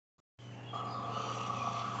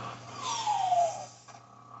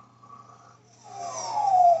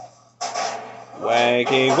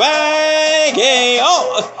Waggy, waggy!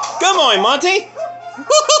 Oh, good morning, Monty!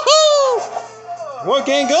 Woo-hoo-hoo! We're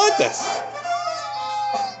getting good at this.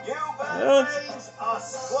 You Marines are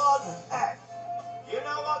Squad F. You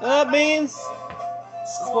know what That means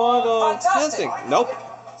Squad of Fantastic. Nope.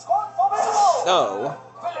 Squad Formidable. No.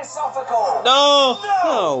 Philosophical.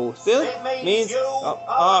 No. Still It means you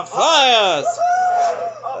flyers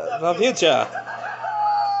of the future.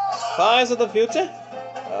 Flyers of the future?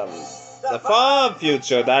 The far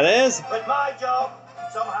future, that is. But my job,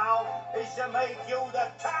 somehow, is to make you the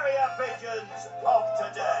carrier pigeons of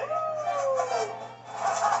today.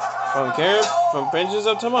 From pigeons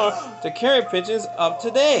of tomorrow to carrier pigeons of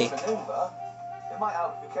today. Maneuver. It might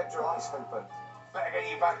help if you kept your eyes open. Better get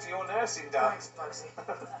you back to your nursing days. Thanks, Bugsy.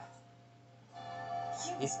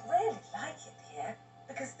 You must really like it here,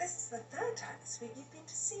 because this is the third time this week you've been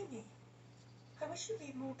to see me. I wish you'd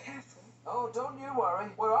be more careful. Oh, don't you worry.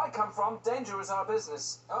 Where I come from, danger is our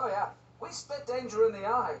business. Oh, yeah. We spit danger in the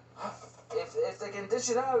eye. If they can dish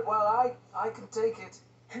it out, well, I can take it.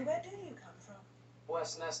 And where do you come from?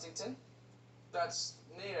 West Nestington. That's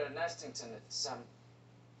near Nestington. It's,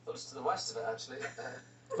 close to the west of it, actually.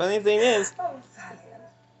 Funny thing is, Oh, Valiant.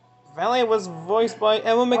 Valiant was voiced by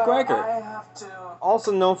Ewan McGregor, Well, I have to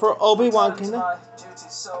also known for Obi-Wan return to Kenobi. my duty,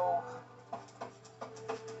 so...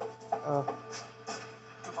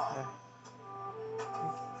 Goodbye.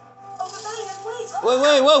 Oh, but Valiant, wait!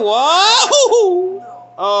 Wait,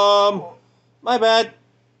 whoa! My bad.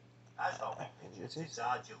 As always, it's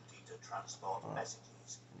our duty to transport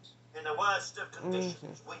messages. In the worst of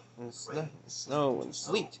conditions, wind, rain, Snow and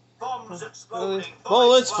sleet. bombs exploding,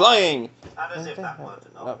 Bullets flying. And as if that weren't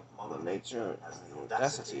enough, Mother Nature has the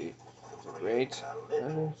audacity to create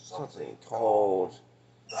something called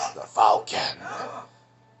the Falcon.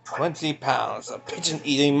 20 pounds of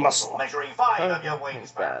pigeon-eating muscle. measuring 5 of your wingspans.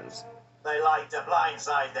 Spans. They like to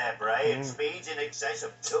blindside their prey at speeds in excess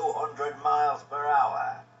of 200 miles per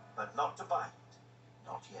hour, but not to bite.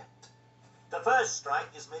 Not yet. The first strike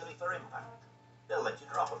is merely for impact. They'll let you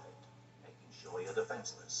drop a bit, making sure you're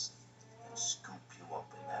defenseless, and scoop you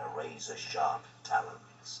up in their razor-sharp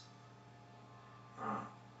talons.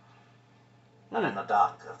 And in the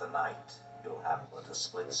dark of the night, you'll have but a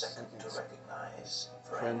split second to recognize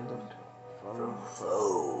friend from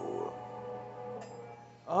foe.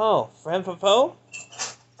 Oh, friend for foe?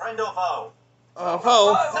 Friend or foe?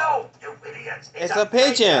 Foe. No, you idiots! It's a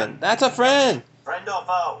pigeon. That's a friend. Friend or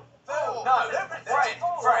foe? No,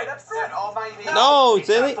 friend, or maybe... No, it's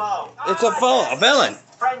silly. a foe. It's a foe, a villain.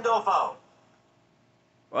 Friend or foe?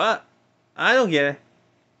 What? I don't get it.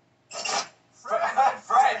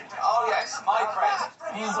 Friend, oh yes, my friend.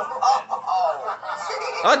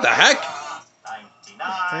 What the heck?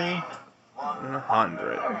 99.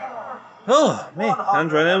 100. Oh, man,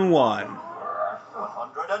 101.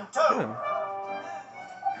 102.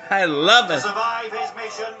 I love To it. survive his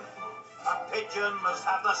mission, a pigeon must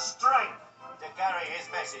have the strength to carry his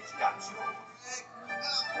message capsule.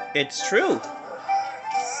 It's true.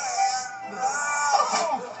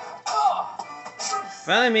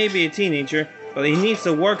 Valley may be a teenager, but he needs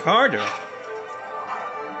to work harder.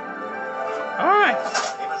 Alright.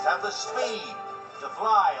 He must have the speed to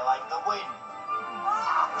fly like the wind.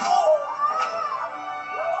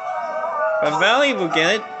 But Valley will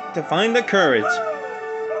get it to find the courage.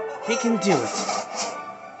 He can do it.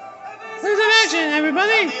 There's an action,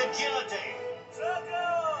 everybody! And the agility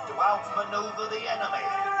to outmaneuver the enemy.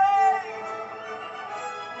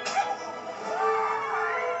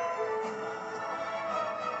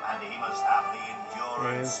 And he must have the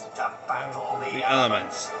endurance to battle the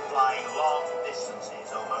elements, flying long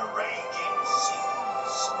distances over raging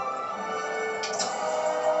seas.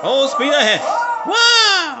 Full speed ahead.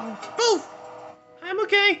 Wow! Poof! I'm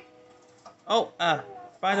okay. Oh,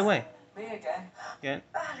 by the way. Me again. Again,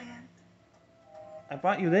 Valiant. I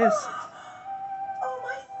bought you this. Oh,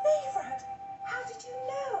 my favorite. How did you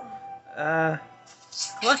know?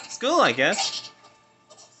 School, I guess.